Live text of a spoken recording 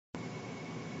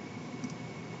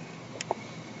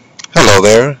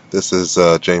This is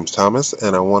James Thomas,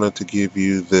 and I wanted to give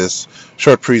you this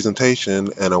short presentation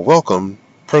and a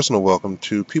personal welcome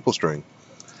to PeopleString.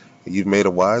 You've made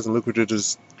a wise and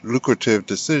lucrative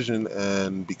decision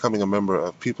in becoming a member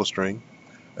of PeopleString,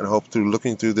 and I hope through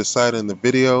looking through this site and the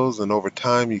videos and over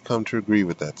time you come to agree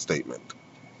with that statement.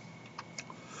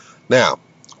 Now,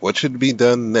 what should be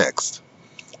done next?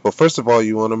 Well, first of all,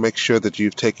 you want to make sure that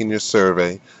you've taken your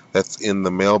survey. That's in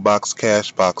the mailbox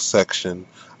cash box section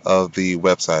of the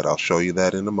website. I'll show you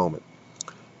that in a moment.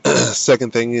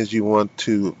 Second thing is you want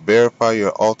to verify your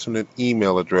alternate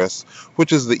email address,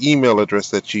 which is the email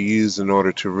address that you use in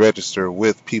order to register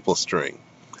with PeopleString.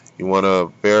 You want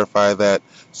to verify that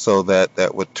so that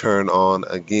that would turn on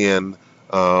again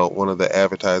one of the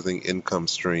advertising income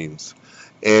streams.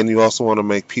 And you also want to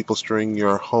make PeopleString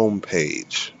your home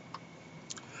page.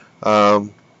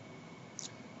 Now,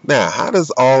 how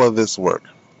does all of this work?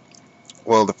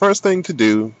 Well, the first thing to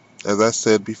do, as I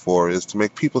said before, is to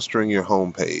make PeopleString your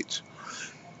home page.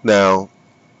 Now,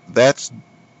 that's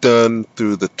done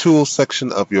through the Tools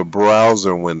section of your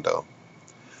browser window.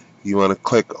 You want to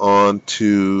click on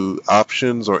to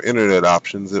Options or Internet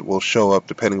Options. It will show up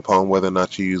depending upon whether or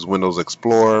not you use Windows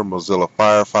Explorer, Mozilla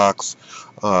Firefox,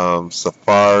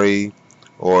 Safari,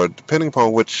 or depending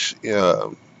upon which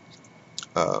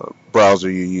browser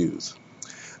you use.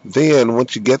 Then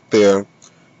once you get there,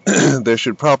 there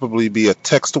should probably be a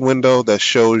text window that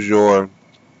shows your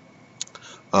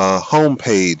home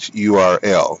page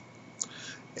URL,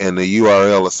 and the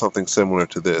URL is something similar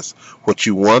to this. What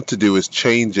you want to do is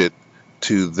change it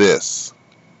to this.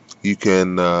 You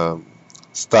can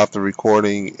stop the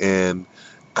recording and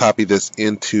copy this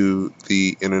into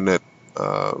the internet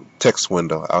text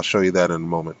window. I'll show you that in a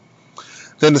moment.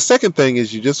 Then the second thing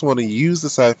is you just want to use the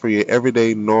site for your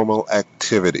everyday normal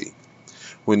activity.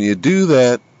 When you do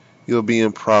that, you'll be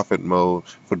in profit mode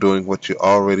for doing what you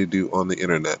already do on the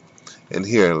internet. And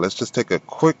here, let's just take a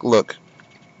quick look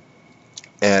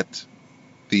at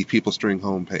the PeopleString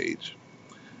homepage.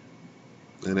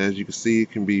 And as you can see,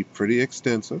 it can be pretty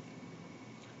extensive,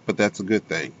 but that's a good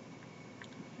thing.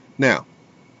 Now,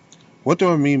 what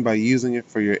do I mean by using it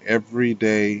for your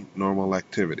everyday normal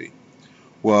activity?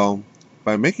 Well,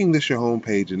 by making this your home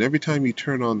page, and every time you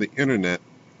turn on the internet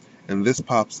and this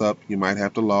pops up, you might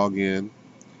have to log in.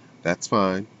 That's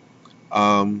fine.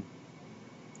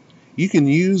 You can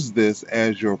use this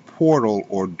as your portal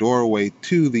or doorway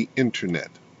to the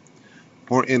internet.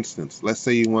 For instance, let's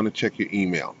say you want to check your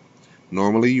email.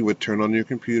 Normally you would turn on your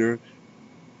computer,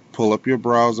 pull up your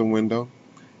browser window,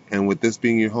 and with this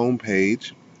being your home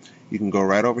page, you can go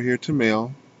right over here to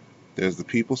Mail. There's the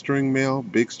PeopleString Mail,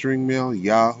 Big String Mail,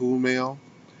 Yahoo Mail,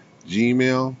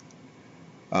 Gmail,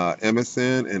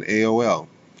 MSN, and AOL.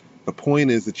 The point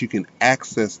is that you can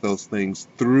access those things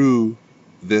through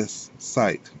this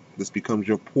site. This becomes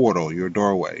your portal, your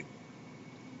doorway.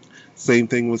 Same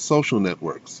thing with social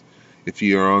networks. If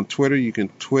you're on Twitter, you can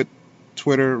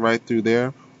Twitter right through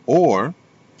there, or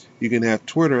you can have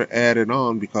Twitter added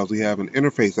on because we have an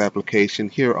interface application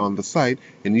here on the site,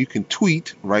 and you can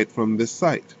tweet right from this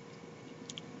site.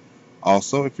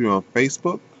 Also, if you're on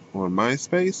Facebook or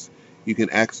MySpace, you can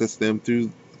access them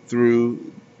through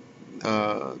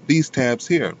these tabs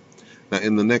here. Now,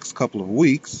 in the next couple of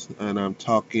weeks, and I'm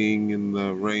talking in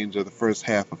the range of the first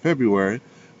half of February,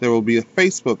 there will be a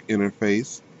Facebook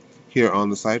interface here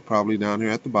on the site, probably down here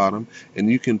at the bottom,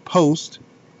 and you can post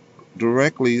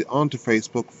directly onto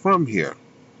Facebook from here.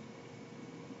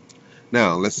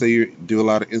 Now, let's say you do a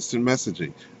lot of instant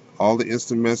messaging. All the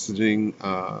instant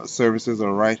messaging services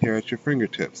are right here at your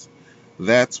fingertips.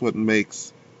 That's what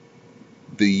makes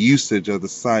the usage of the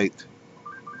site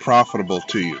profitable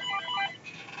to you.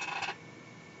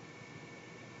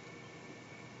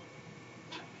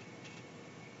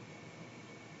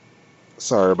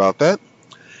 Sorry about that.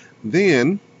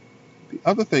 Then, the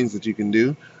other things that you can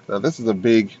do, now this is a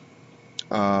big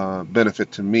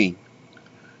benefit to me.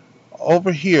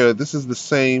 Over here, this is the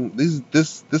same,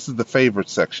 this is the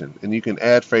favorites section, and you can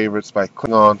add favorites by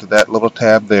clicking on to that little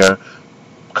tab there,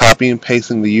 copy and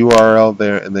pasting the URL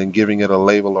there, and then giving it a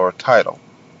label or a title.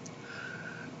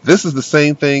 This is the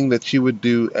same thing that you would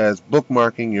do as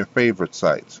bookmarking your favorite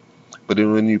sites. But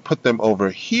then when you put them over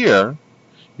here,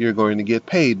 you're going to get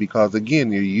paid because,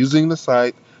 again, you're using the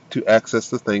site to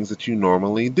access the things that you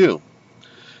normally do.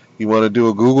 You want to do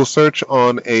a Google search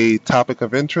on a topic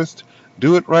of interest,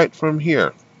 do it right from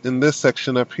here, in this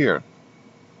section up here.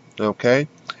 Okay?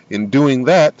 In doing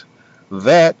that,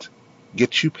 that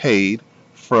gets you paid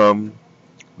from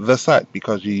the site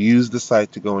because you use the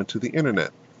site to go into the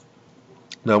internet.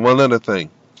 Now, one other thing.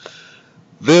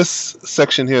 This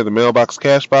section here, the mailbox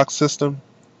cash box system,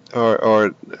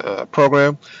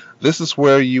 program, this is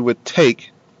where you would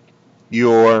take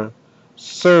your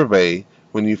survey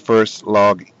when you first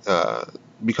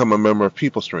become a member of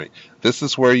PeopleString. This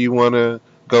is where you want to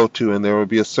go to, and there will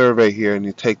be a survey here, and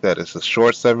you take that. It's a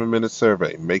short 7-minute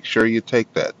survey. Make sure you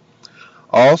take that.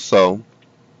 Also,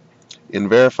 in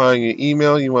verifying your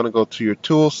email, you want to go to your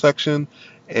tools section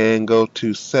and go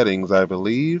to settings, I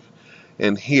believe.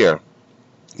 And here,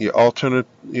 your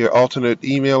alternate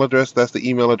email address, that's the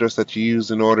email address that you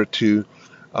use in order to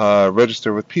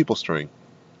register with PeopleString.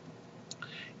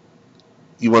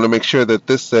 You want to make sure that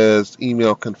this says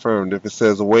email confirmed. If it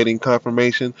says awaiting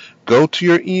confirmation, go to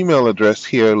your email address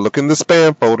here, look in the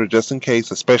spam folder just in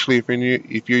case, especially if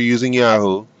you're using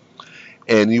Yahoo,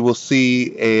 and you will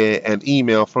see an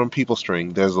email from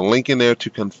PeopleString. There's a link in there to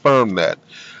confirm that.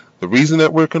 The reason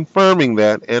that we're confirming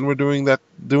that and we're doing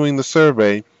the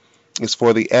survey is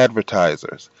for the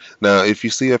advertisers. Now, if you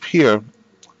see up here,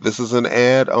 this is an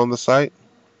ad on the site.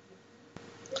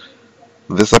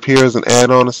 This up here is an ad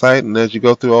on the site, and as you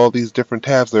go through all these different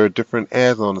tabs, there are different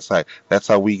ads on the site. That's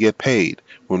how we get paid.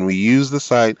 When we use the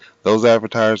site, those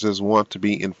advertisers want to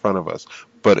be in front of us.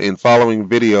 But in following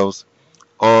videos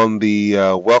on the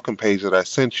welcome page that I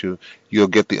sent you, you'll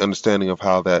get the understanding of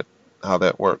how that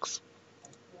works.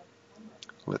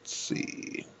 Let's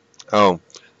see. Oh,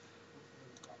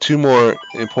 two more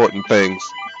important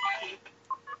things.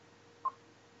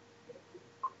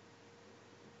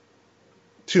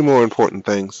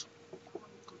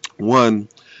 One,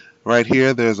 right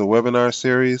here, there's a webinar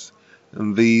series,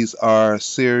 and these are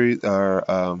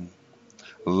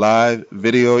live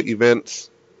video events.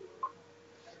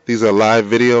 These are live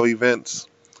video events.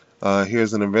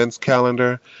 Here's an events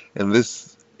calendar, and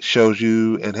this shows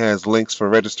you and has links for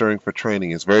registering for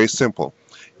training. It's very simple.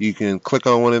 You can click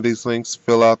on one of these links,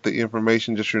 fill out the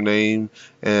information, just your name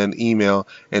and email,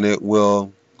 and it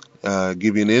will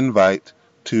give you an invite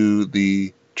to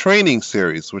the training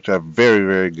series, which are very,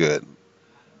 very good.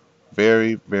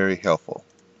 Very, very helpful.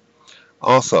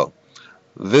 Also,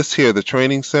 this here, the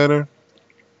training center,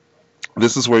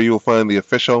 this is where you will find the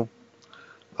official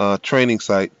training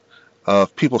site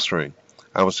of PeopleString.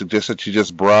 I would suggest that you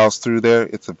just browse through there.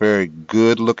 It's a very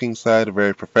good looking site, a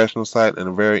very professional site, and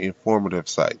a very informative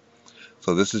site.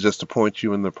 So this is just to point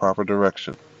you in the proper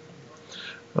direction.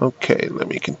 Okay, let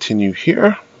me continue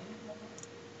here.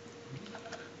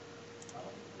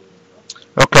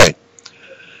 Okay.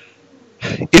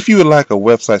 If you would like a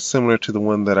website similar to the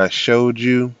one that I showed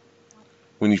you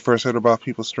when you first heard about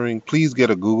PeopleString, please get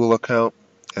a Google account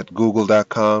at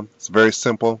google.com. It's very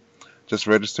simple. Just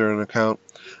register an account.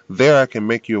 There I can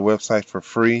make you a website for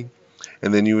free,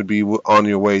 and then you would be on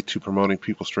your way to promoting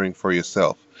PeopleString for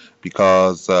yourself,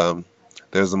 because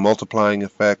there's a multiplying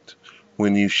effect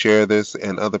when you share this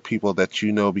and other people that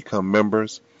you know become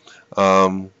members.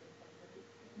 Any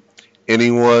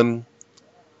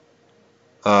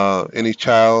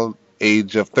child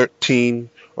age of 13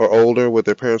 or older with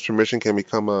their parents' permission can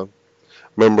become a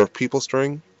member of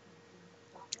PeopleString.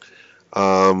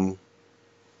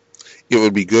 It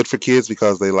would be good for kids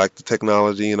because they like the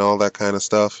technology and all that kind of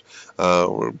stuff.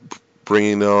 We're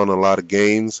bringing on a lot of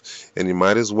games, and you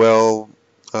might as well,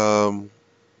 have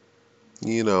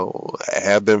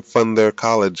them fund their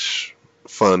college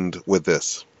fund with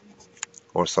this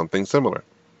or something similar.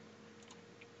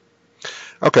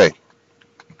 Okay,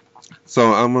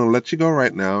 so I'm going to let you go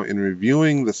right now. In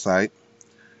reviewing the site,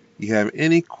 if you have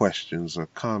any questions or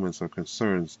comments or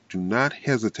concerns, do not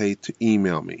hesitate to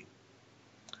email me.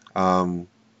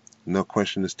 No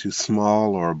question is too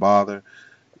small or a bother,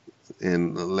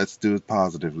 and let's do it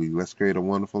positively. Let's create a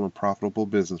wonderful and profitable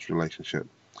business relationship.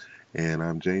 And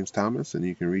I'm James Thomas, and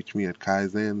you can reach me at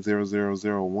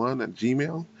kaizen0001 at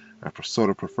Gmail. I sort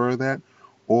of prefer that,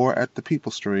 or at the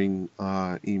PeopleString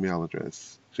email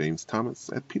address, James Thomas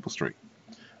at PeopleString.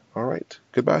 All right,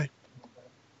 goodbye.